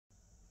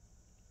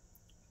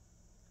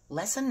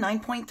Lesson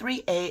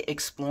 9.3a,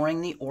 Exploring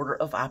the Order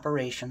of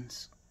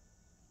Operations.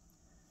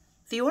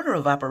 The order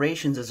of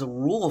operations is a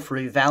rule for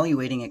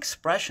evaluating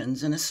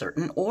expressions in a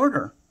certain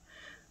order.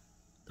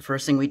 The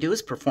first thing we do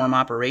is perform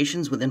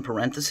operations within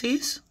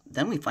parentheses.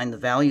 Then we find the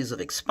values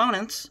of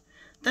exponents.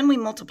 Then we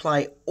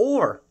multiply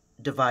or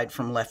divide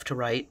from left to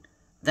right.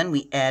 Then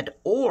we add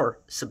or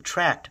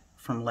subtract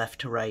from left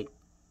to right.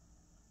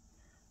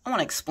 I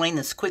want to explain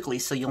this quickly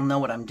so you'll know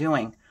what I'm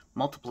doing.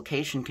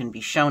 Multiplication can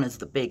be shown as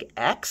the big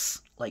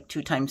X, like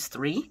 2 times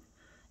 3,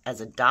 as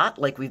a dot,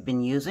 like we've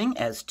been using,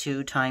 as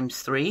 2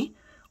 times 3,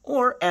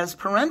 or as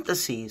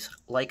parentheses,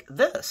 like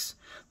this.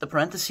 The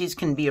parentheses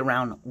can be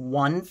around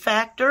one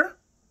factor,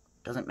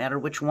 doesn't matter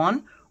which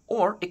one,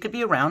 or it could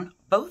be around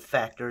both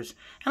factors.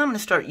 And I'm going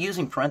to start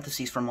using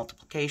parentheses for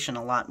multiplication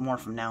a lot more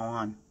from now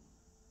on.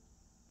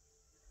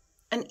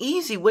 An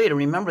easy way to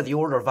remember the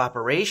order of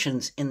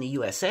operations in the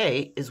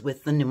USA is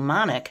with the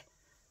mnemonic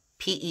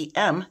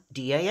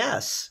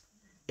PEMDAS.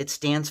 It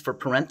stands for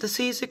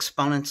parentheses,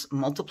 exponents,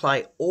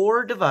 multiply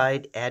or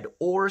divide, add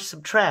or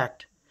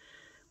subtract.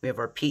 We have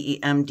our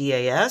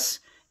PEMDAS,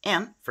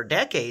 and for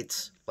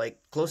decades, like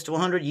close to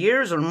 100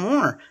 years or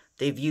more,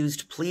 they've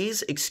used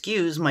please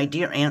excuse my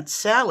dear Aunt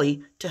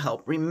Sally to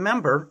help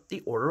remember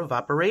the order of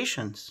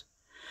operations.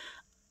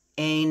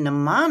 A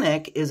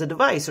mnemonic is a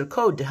device or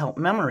code to help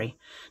memory.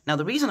 Now,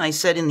 the reason I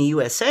said in the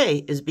USA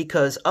is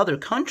because other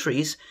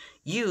countries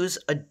use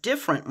a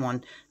different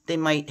one. They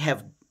might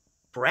have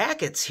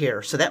brackets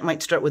here, so that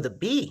might start with a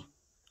B.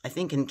 I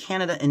think in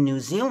Canada and New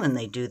Zealand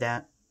they do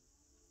that.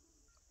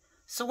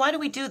 So why do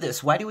we do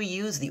this? Why do we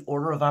use the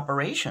order of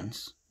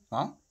operations?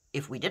 Well,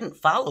 if we didn't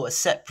follow a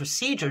set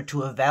procedure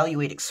to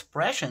evaluate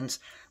expressions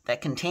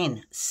that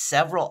contain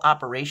several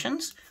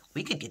operations,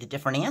 we could get a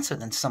different answer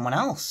than someone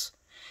else.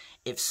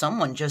 If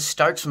someone just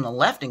starts from the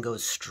left and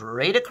goes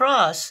straight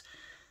across,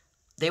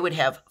 they would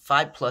have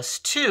 5 plus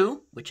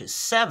 2, which is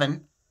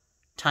 7,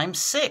 times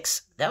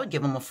 6. That would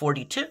give them a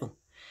 42.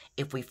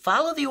 If we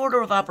follow the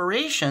order of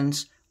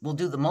operations, we'll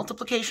do the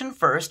multiplication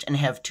first and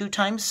have 2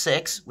 times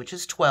 6, which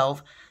is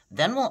 12.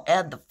 Then we'll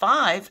add the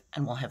 5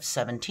 and we'll have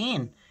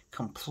 17.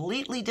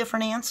 Completely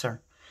different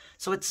answer.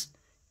 So it's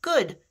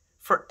good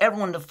for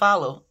everyone to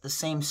follow the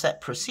same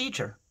set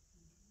procedure.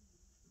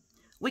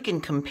 We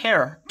can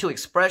compare two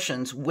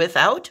expressions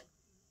without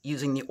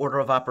using the order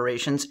of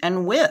operations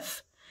and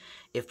with.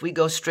 If we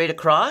go straight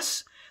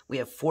across, we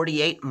have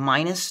 48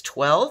 minus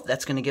 12.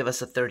 That's going to give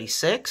us a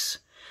 36.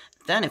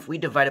 Then if we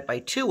divide it by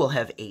 2, we'll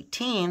have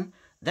 18.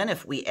 Then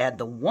if we add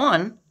the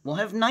 1, we'll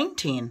have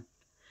 19.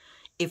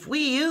 If we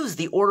use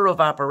the order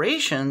of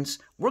operations,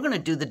 we're going to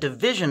do the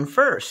division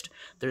first.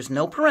 There's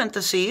no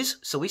parentheses,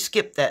 so we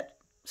skip that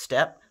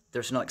step.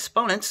 There's no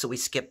exponents, so we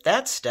skip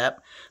that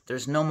step.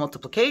 There's no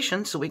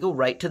multiplication, so we go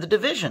right to the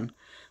division.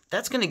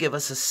 That's going to give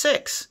us a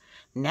 6.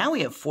 Now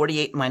we have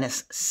 48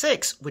 minus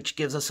 6, which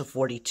gives us a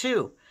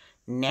 42.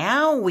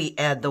 Now we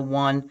add the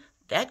 1.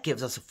 That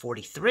gives us a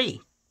 43.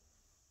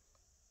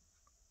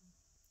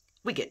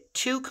 We get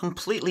two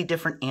completely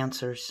different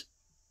answers.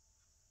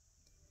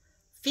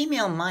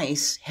 Female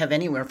mice have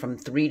anywhere from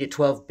 3 to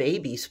 12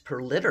 babies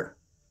per litter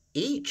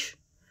each.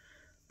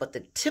 But the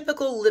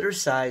typical litter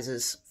size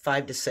is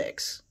 5 to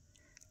 6.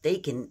 They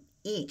can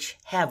each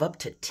have up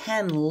to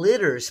 10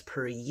 litters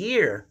per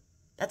year.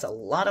 That's a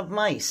lot of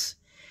mice.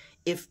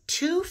 If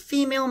 2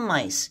 female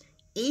mice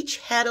each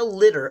had a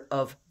litter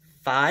of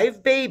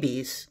 5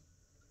 babies,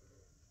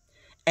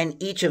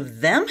 and each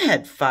of them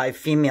had 5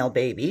 female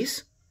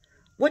babies,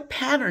 what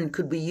pattern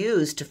could we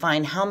use to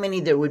find how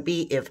many there would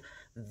be if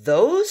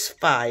those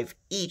 5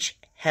 each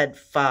had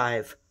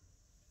 5?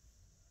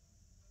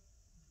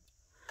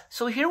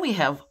 So here we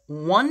have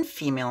 1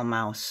 female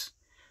mouse.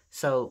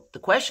 So the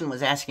question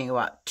was asking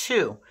about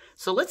 2.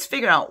 So let's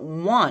figure out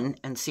 1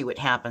 and see what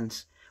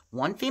happens.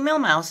 1 female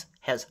mouse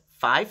has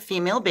 5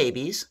 female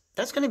babies.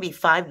 That's going to be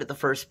 5 to the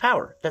first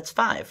power. That's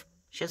 5.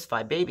 She has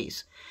 5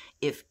 babies.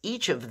 If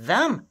each of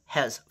them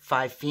has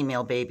 5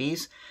 female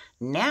babies,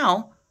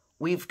 now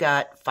we've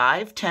got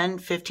 5, 10,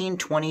 15,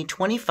 20,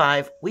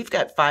 25. We've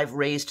got 5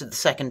 raised to the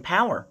second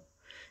power.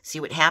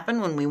 See what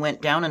happened when we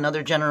went down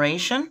another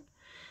generation?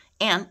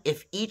 And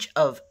if each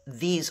of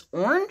these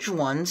orange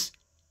ones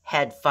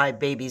had 5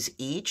 babies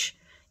each,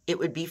 it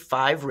would be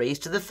 5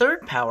 raised to the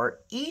third power.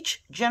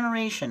 Each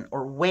generation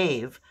or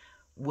wave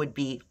would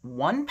be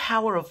 1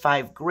 power of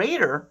 5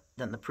 greater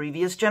than the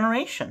previous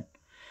generation.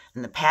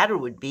 And the pattern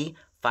would be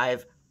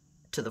 5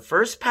 to the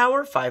first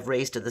power, 5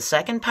 raised to the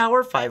second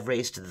power, 5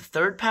 raised to the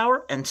third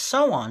power, and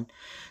so on.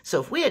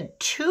 So if we had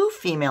 2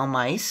 female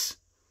mice,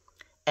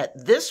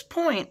 at this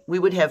point, we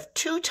would have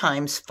 2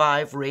 times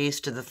 5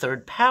 raised to the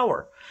third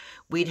power.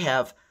 We'd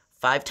have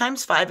 5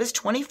 times 5 is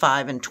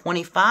 25, and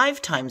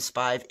 25 times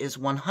 5 is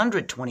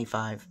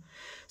 125.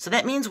 So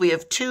that means we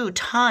have 2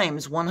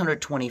 times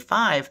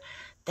 125.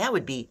 That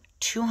would be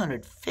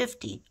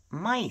 250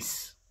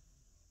 mice.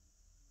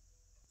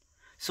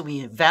 So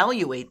we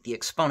evaluate the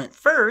exponent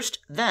first,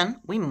 then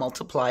we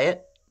multiply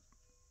it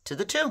to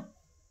the 2.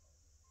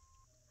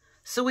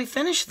 So we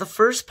finished the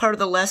first part of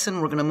the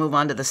lesson. We're going to move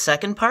on to the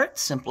second part,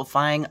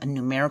 simplifying a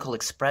numerical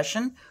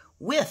expression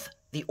with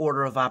the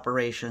order of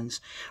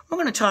operations. We're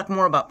going to talk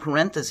more about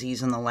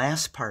parentheses in the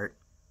last part.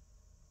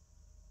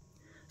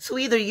 So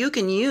either you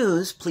can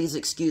use, please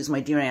excuse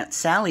my dear Aunt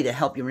Sally to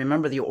help you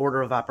remember the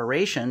order of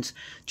operations.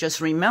 Just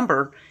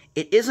remember,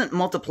 it isn't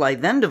multiply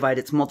then divide,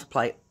 it's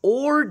multiply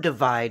or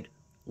divide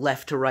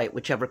left to right,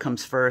 whichever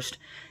comes first,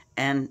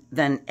 and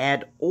then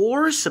add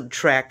or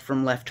subtract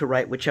from left to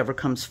right, whichever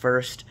comes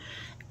first.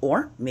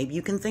 Or maybe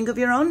you can think of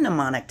your own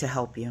mnemonic to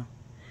help you.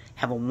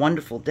 Have a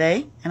wonderful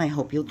day, and I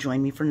hope you'll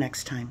join me for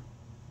next time.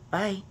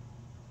 Bye.